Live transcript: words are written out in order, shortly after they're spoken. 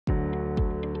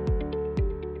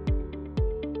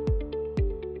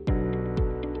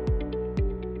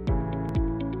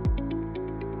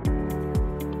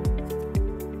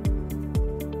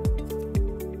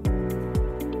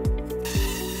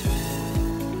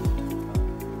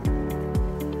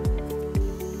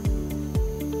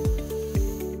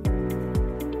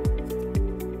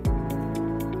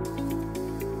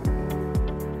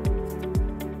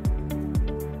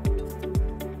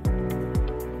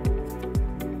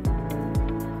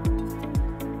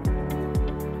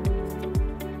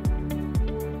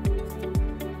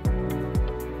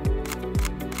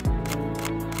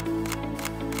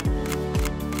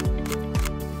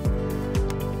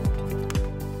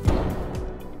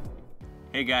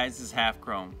Hey guys, this is Half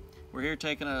Chrome. We're here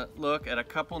taking a look at a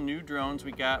couple new drones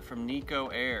we got from Nikko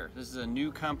Air. This is a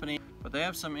new company, but they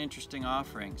have some interesting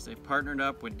offerings. They've partnered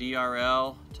up with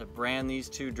DRL to brand these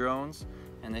two drones,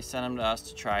 and they sent them to us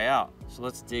to try out. So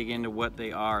let's dig into what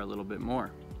they are a little bit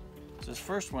more. So this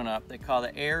first one up, they call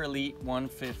the Air Elite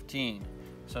 115.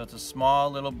 So it's a small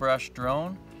little brush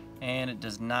drone, and it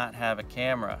does not have a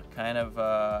camera. Kind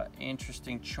of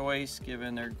interesting choice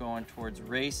given they're going towards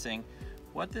racing.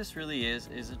 What this really is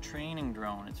a training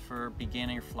drone. It's for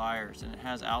beginner flyers, and it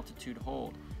has altitude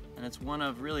hold. And it's one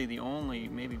of really the only,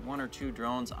 maybe one or two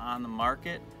drones on the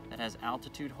market that has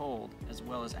altitude hold as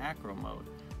well as Acro Mode.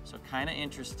 So kind of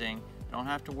interesting. You don't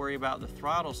have to worry about the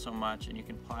throttle so much, and you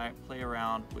can play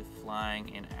around with flying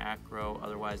in Acro,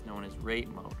 otherwise known as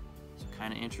rate mode. So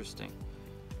kind of interesting.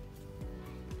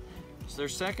 So their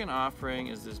second offering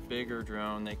is this bigger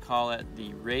drone. They call it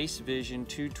the Race Vision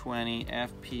 220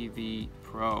 FPV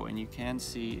Pro, and you can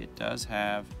see it does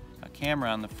have a camera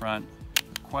on the front,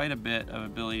 quite a bit of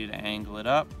ability to angle it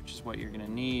up, which is what you're going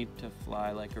to need to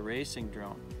fly like a racing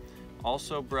drone.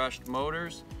 Also brushed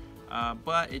motors,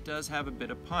 but it does have a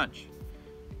bit of punch.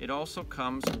 It also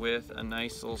comes with a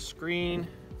nice little screen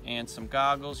and some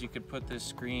goggles. You could put this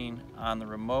screen on the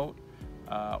remote,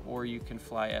 or you can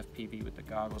fly FPV with the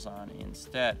goggles on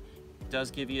instead. It does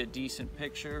give you a decent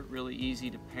picture, really easy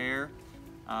to pair,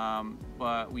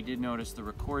 but we did notice the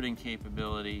recording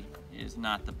capability is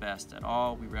not the best at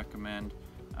all. We recommend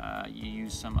you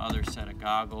use some other set of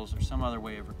goggles or some other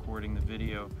way of recording the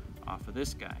video off of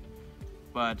this guy.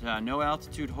 But no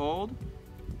altitude hold,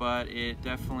 but it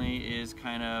definitely is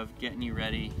kind of getting you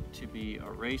ready to be a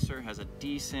racer. Has a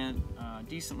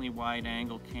decently wide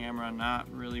angle camera,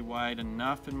 not really wide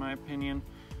enough in my opinion,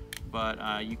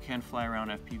 but you can fly around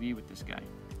FPV with this guy.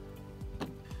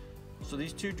 So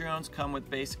these two drones come with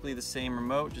basically the same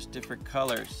remote, just different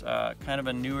colors. Kind of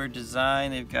a newer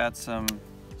design. They've got some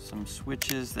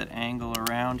switches that angle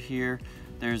around here.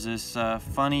 There's this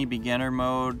funny beginner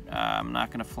mode. I'm not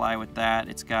going to fly with that.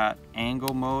 It's got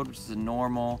angle mode, which is a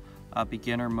normal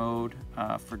beginner mode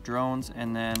for drones,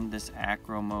 and then this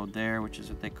Acro mode there, which is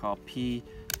what they call P,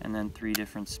 and then 3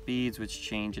 different speeds, which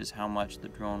changes how much the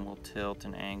drone will tilt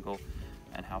and angle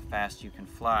and how fast you can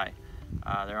fly.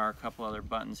 There are a couple other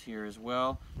buttons here as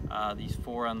well. These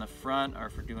 4 on the front are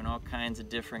for doing all kinds of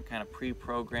different kind of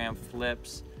pre-programmed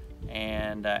flips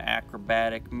and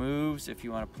acrobatic moves if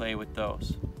you want to play with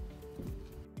those.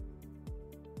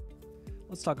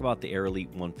 Let's talk about the Air Elite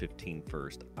 115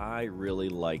 first. I really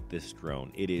like this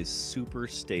drone. It is super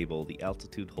stable. The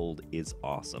altitude hold is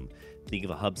awesome. Think of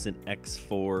a Hubsan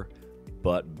X4,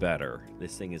 but better.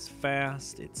 This thing is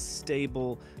fast, it's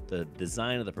stable. The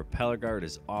design of the propeller guard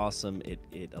is awesome.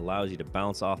 It allows you to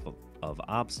bounce off of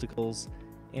obstacles,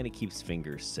 and it keeps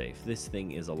fingers safe. This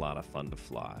thing is a lot of fun to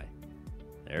fly.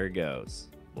 There it goes,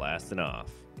 blasting off.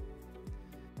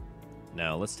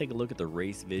 Now let's take a look at the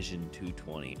Race Vision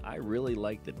 220. I really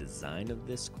like the design of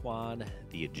this quad.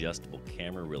 The adjustable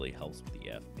camera really helps with the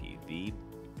FPV.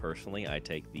 Personally, I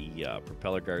take the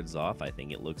propeller guards off. I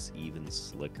think it looks even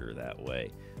slicker that way.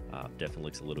 Definitely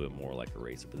looks a little bit more like a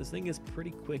racer. But this thing is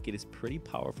pretty quick. It is pretty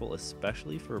powerful,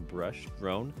 especially for a brush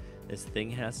drone. This thing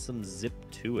has some zip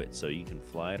to it, so you can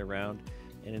fly it around,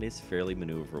 and it is fairly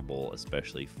maneuverable,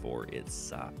 especially for its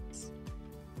size.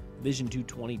 Vision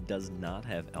 220 does not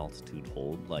have altitude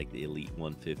hold like the Elite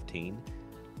 115,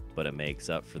 but it makes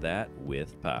up for that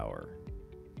with power.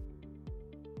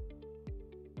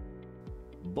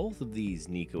 Both of these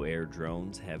Nikko Air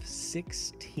drones have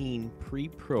 16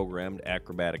 pre-programmed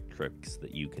acrobatic tricks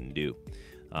that you can do.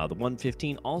 The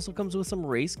 115 also comes with some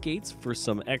race gates for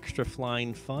some extra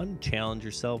flying fun. Challenge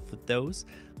yourself with those.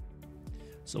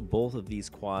 So both of these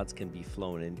quads can be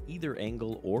flown in either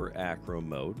angle or Acro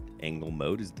mode. Angle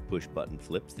mode is the push button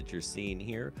flips that you're seeing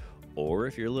here, or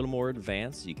if you're a little more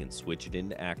advanced, you can switch it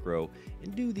into Acro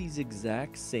and do these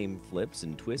exact same flips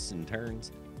and twists and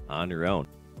turns on your own.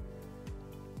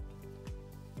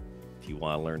 If you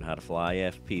want to learn how to fly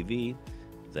FPV,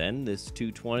 then this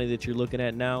 220 that you're looking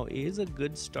at now is a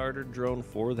good starter drone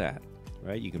for that,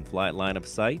 right? You can fly at line of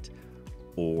sight,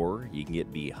 or you can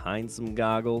get behind some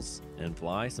goggles and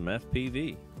fly some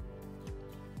FPV.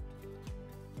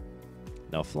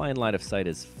 Now, flying line of sight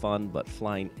is fun, but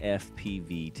flying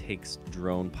FPV takes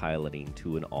drone piloting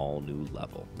to an all-new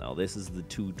level. Now, this is the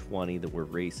 220 that we're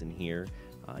racing here.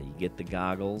 You get the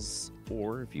goggles,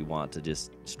 or if you want to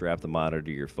just strap the monitor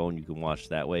to your phone, you can watch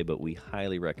that way, but we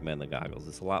highly recommend the goggles.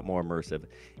 It's a lot more immersive,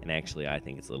 and actually I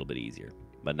think it's a little bit easier,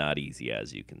 but not easy,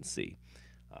 as you can see.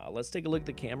 Let's take a look at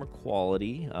the camera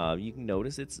quality. You can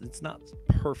notice it's not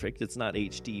perfect, it's not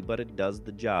HD, but it does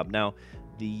the job. Now,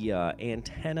 The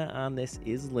antenna on this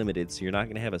is limited, so you're not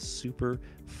going to have a super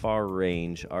far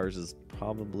range. Ours is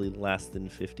probably less than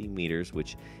 50 meters,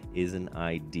 which isn't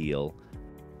ideal.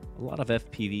 A lot of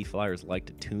FPV flyers like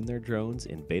to tune their drones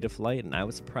in Betaflight, and I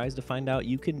was surprised to find out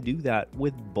you can do that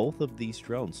with both of these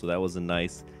drones, so that was a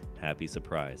nice, happy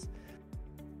surprise.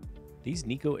 These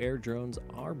Nikko Air drones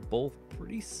are both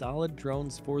pretty solid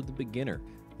drones for the beginner.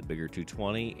 The bigger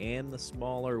 220 and the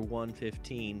smaller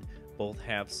 115 both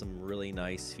have some really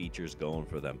nice features going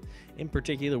for them. In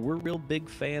particular, we're real big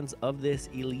fans of this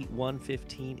Elite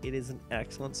 115. It is an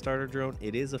excellent starter drone.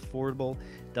 It is affordable,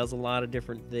 does a lot of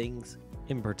different things.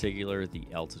 In particular, the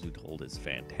altitude hold is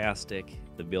fantastic.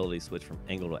 The ability to switch from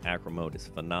angle to acro mode is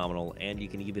phenomenal, and you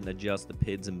can even adjust the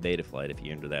PIDs in Betaflight if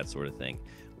you're into that sort of thing.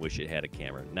 Wish it had a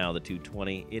camera. Now the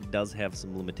 220, it does have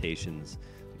some limitations.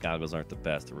 The goggles aren't the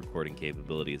best, the recording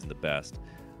capability isn't the best,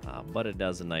 but it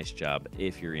does a nice job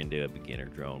if you're into a beginner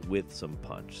drone with some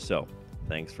punch. So,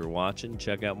 thanks for watching.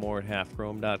 Check out more at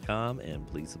halfchrome.com, and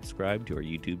please subscribe to our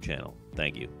YouTube channel.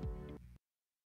 Thank you.